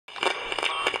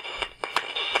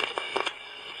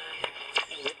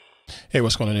Hey,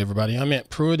 what's going on, everybody? I'm Ant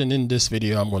Pruitt, and in this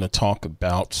video I'm going to talk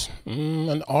about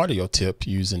an audio tip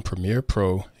using Premiere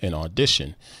Pro and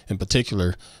Audition. In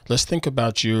particular, let's think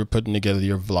about you putting together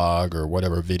your vlog or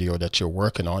whatever video that you're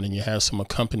working on, and you have some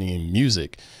accompanying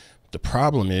music. The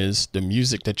problem is the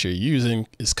music that you're using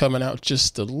is coming out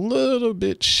just a little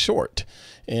bit short,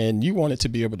 and you want it to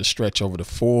be able to stretch over the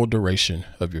full duration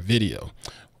of your video.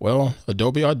 Well,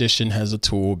 Adobe Audition has a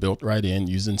tool built right in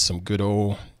using some good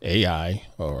old AI,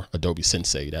 or Adobe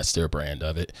Sensei, that's their brand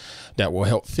of it, that will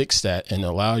help fix that and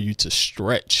allow you to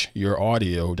stretch your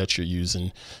audio that you're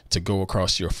using to go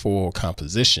across your full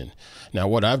composition. Now,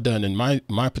 what I've done in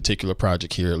my particular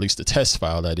project here, at least the test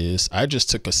file that is, I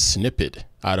just took a snippet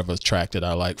out of a track that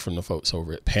I like from the folks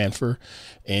over at Panther,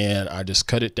 and I just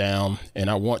cut it down, and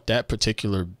I want that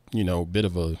particular, bit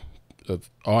of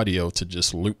audio to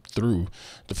just loop through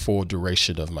the full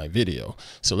duration of my video.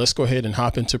 So let's go ahead and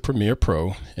hop into Premiere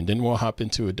Pro, and then we'll hop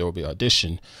into Adobe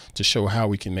Audition to show how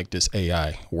we can make this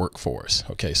AI work for us.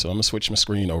 Okay, so I'm gonna switch my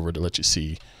screen over to let you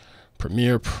see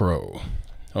Premiere Pro.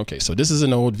 Okay, so this is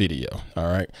an old video.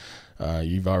 All right,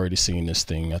 you've already seen this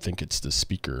thing. I think it's the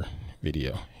speaker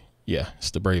video. Yeah,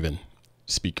 it's the Braven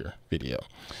speaker video.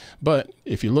 But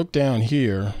if you look down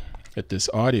here at this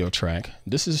audio track,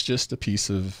 this is just a piece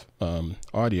of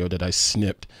audio that I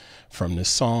snipped from this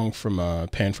song from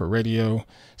Panther Radio.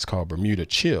 It's called Bermuda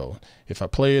Chill. If I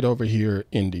play it over here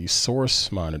in the source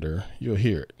monitor, you'll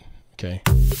hear it. Okay.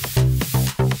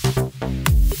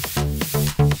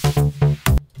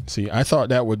 See, I thought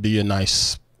that would be a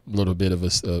nice little bit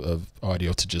of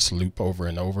audio to just loop over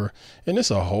and over, and it's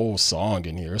a whole song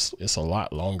in here. It's a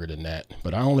lot longer than that,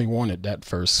 but I only wanted that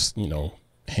first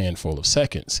handful of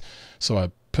seconds, so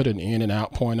I put an in and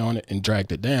out point on it and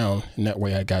dragged it down, and that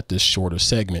way I got this shorter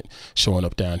segment showing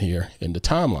up down here in the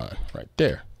timeline right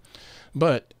there.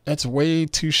 But that's way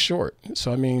too short.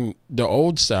 So I mean, the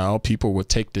old style, people would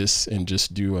take this and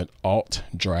just do an alt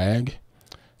drag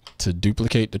to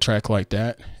duplicate the track like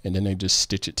that, and then they just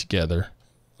stitch it together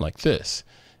like this.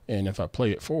 And if I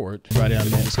play it forward, right out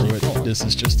of Ant Pruitt, this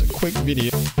is just a quick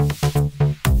video.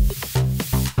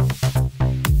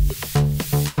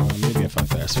 Maybe if I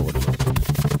fast forward a little bit.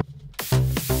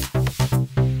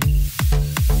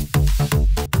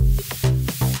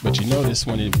 But you notice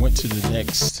when it went to the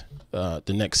next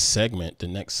segment, the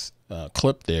next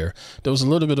clip there was a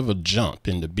little bit of a jump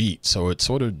in the beat, so it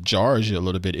sort of jars you a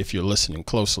little bit if you're listening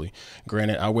closely.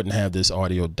 Granted, I wouldn't have this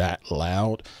audio that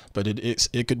loud, but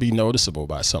it could be noticeable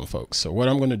by some folks. So what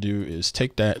I'm going to do is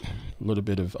take that little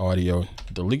bit of audio,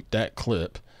 delete that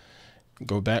clip,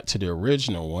 go back to the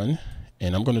original one,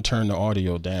 and I'm going to turn the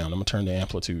audio down. I'm going to turn the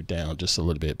amplitude down just a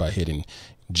little bit by hitting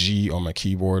G on my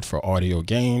keyboard for audio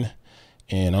gain.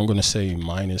 And I'm going to say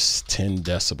minus 10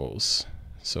 decibels.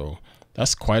 So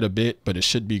that's quite a bit, but it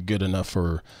should be good enough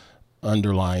for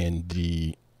underlying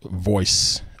the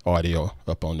voice audio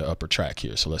up on the upper track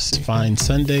here. So let's find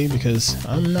Sunday, because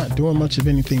I'm not doing much of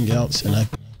anything else, and I'm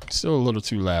still a little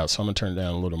too loud. So I'm going to turn it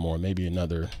down a little more, maybe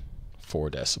another 4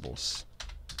 decibels.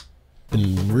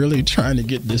 Been really trying to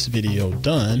get this video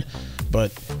done,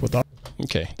 but without,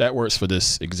 okay, that works for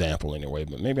this example anyway,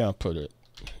 but maybe I'll put it,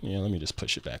 let me just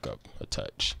push it back up a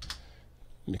touch,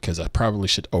 because I probably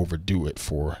should overdo it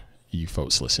for you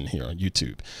folks listening here on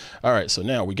YouTube. All right, so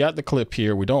now we got the clip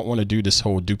here. We don't want to do this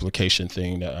whole duplication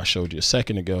thing that I showed you a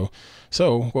second ago.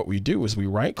 So what we do is we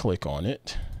right click on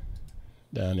it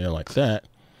down there like that,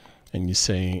 and you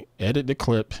say edit the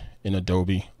clip in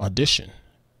Adobe Audition.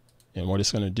 And what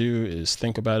it's going to do is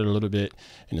think about it a little bit,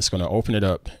 and it's going to open it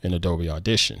up in Adobe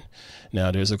Audition.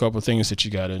 Now, there's a couple of things that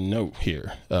you got to note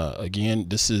here. Again,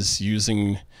 this is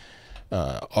using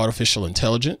artificial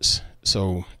intelligence,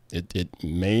 so it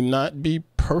may not be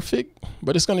perfect,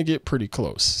 but it's going to get pretty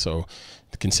close. So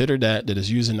consider that it's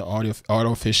using the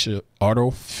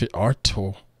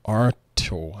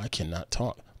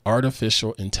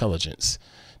artificial intelligence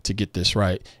to get this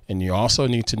right. And you also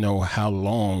need to know how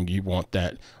long you want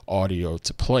that audio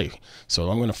to play. So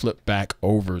I'm going to flip back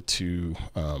over to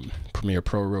Premiere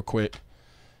Pro real quick,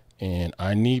 and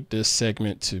I need this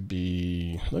segment to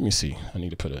be, let me see, I need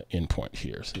to put an endpoint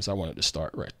here since I want it to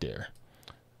start right there.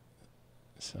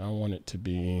 So I want it to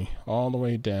be all the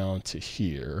way down to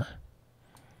here.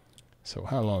 So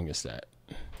how long is that?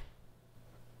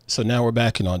 So now we're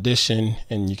back in Audition,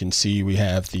 and you can see we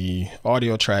have the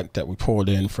audio track that we pulled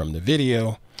in from the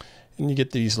video, and you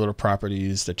get these little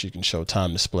properties that you can show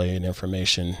time display and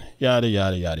information, yada,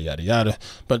 yada, yada, yada, yada,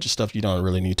 bunch of stuff you don't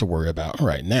really need to worry about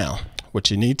right now.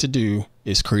 What you need to do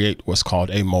is create what's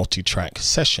called a multi-track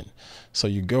session. So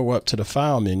you go up to the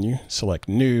file menu, select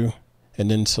new,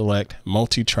 and then select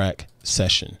multi-track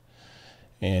session.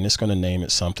 and it's going to name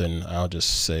it something. I'll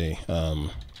just say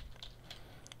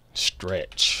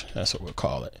stretch. That's what we'll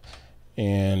call it.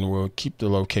 And we'll keep the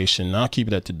location. I'll keep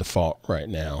it at the default right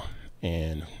now,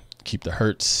 and keep the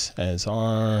hertz as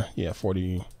are. Yeah,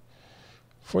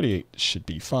 48 should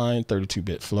be fine.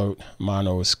 32-bit float.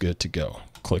 Mono is good to go.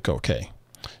 Click OK.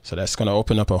 So that's going to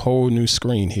open up a whole new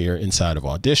screen here inside of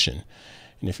Audition.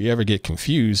 And if you ever get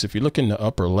confused, if you look in the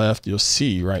upper left, you'll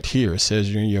see right here, it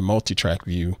says you're in your multi-track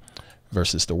view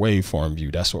versus the waveform view.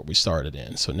 That's what we started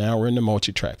in. So now we're in the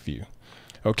multi-track view.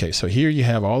 Okay, so here you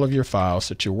have all of your files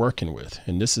that you're working with.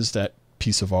 And this is that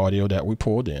piece of audio that we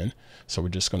pulled in. So we're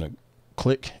just going to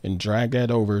click and drag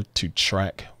that over to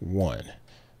track 1.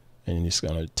 And it's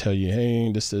going to tell you,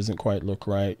 hey, this doesn't quite look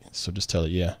right. So just tell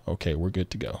it, yeah, okay, we're good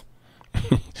to go.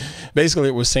 Basically,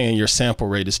 it was saying your sample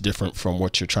rate is different from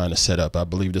what you're trying to set up. I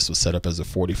believe this was set up as a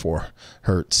 44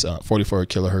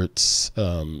 kilohertz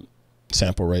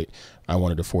sample rate. I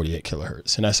wanted a 48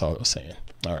 kilohertz, and that's all it was saying.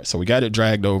 All right, so we got it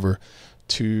dragged over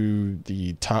to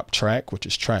the top track, which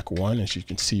is track 1, as you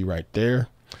can see right there.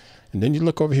 And then you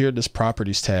look over here at this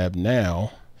properties tab.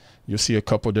 Now you'll see a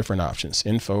couple different options: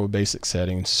 info, basic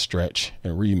settings, stretch,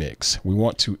 and remix. We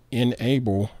want to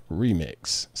enable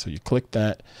remix. So you click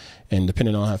that, and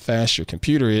depending on how fast your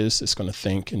computer is, it's going to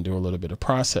think and do a little bit of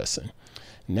processing.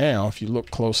 Now, if you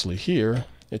look closely here,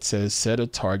 it says set a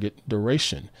target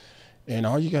duration. And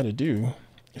all you got to do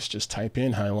is just type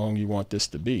in how long you want this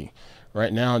to be.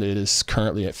 Right now, it is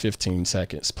currently at 15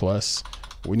 seconds plus.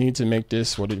 We need to make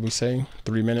this, what did we say?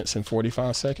 3 minutes and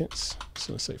 45 seconds.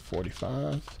 So let's say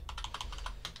 45.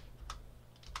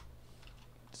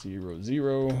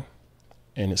 00,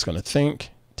 and it's going to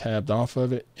think, tabbed off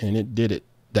of it, and it did it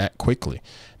that quickly.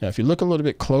 Now if you look a little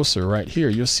bit closer right here,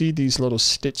 you'll see these little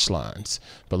stitch lines,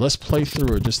 but let's play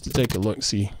through it just to take a look,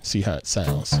 see how it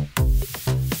sounds.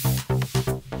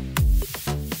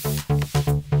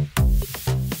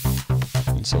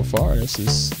 And so far this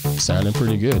is sounding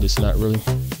pretty good. It's not really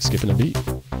skipping a beat.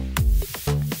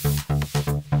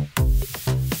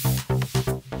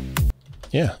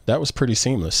 Yeah, that was pretty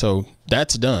seamless. So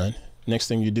that's done. Next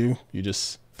thing you do, you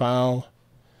just file,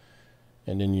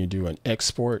 and then you do an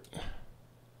export,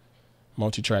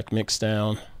 multi-track mix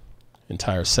down,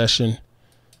 entire session,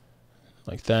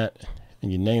 like that.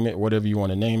 And you name it whatever you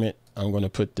want to name it. I'm going to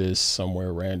put this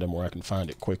somewhere random where I can find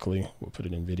it quickly. We'll put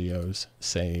it in videos,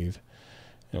 save,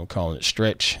 and we'll call it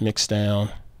stretch mix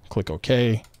down. Click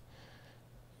OK.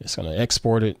 It's going to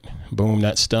export it. Boom,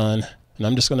 that's done. And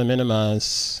I'm just going to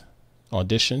minimize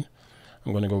Audition.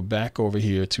 I'm going to go back over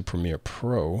here to Premiere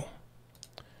Pro,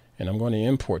 and I'm going to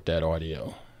import that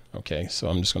audio. Okay, so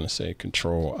I'm just going to say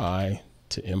Control I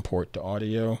to import the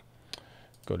audio.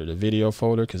 Go to the video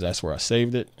folder because that's where I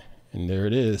saved it, and there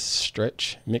it is,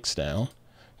 stretch mix down.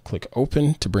 Click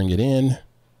open to bring it in,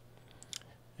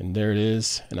 and there it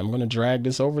is. And I'm going to drag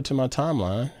this over to my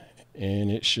timeline,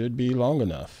 and it should be long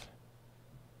enough.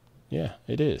 Yeah,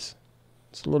 it is.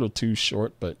 It's a little too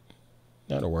short, but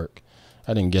that'll work.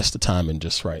 I didn't guess the timing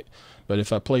just right, but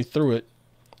if I play through it,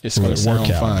 it's going to sound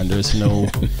fine. There's no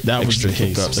that was the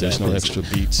hiccups. There's no extra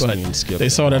beats. But they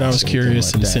saw that I was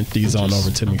curious and sent these on over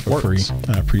to me for free.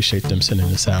 I appreciate them sending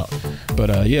this out.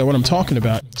 But yeah, what I'm talking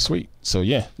about, sweet. So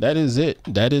yeah, that is it.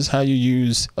 That is how you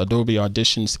use Adobe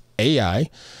Audition's AI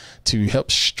to help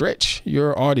stretch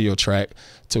your audio track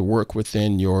to work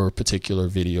within your particular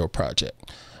video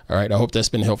project. All right, I hope that's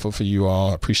been helpful for you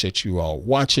all. I appreciate you all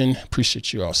watching.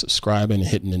 Appreciate you all subscribing and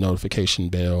hitting the notification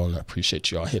bell. And I appreciate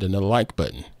you all hitting the like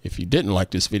button. If you didn't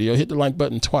like this video, hit the like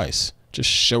button twice. Just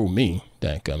show me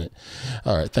that comment.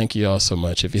 All right, thank you all so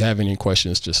much. If you have any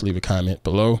questions, just leave a comment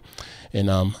below. And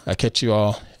I'll catch you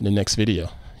all in the next video.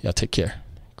 Y'all take care.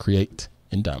 Create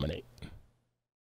and dominate.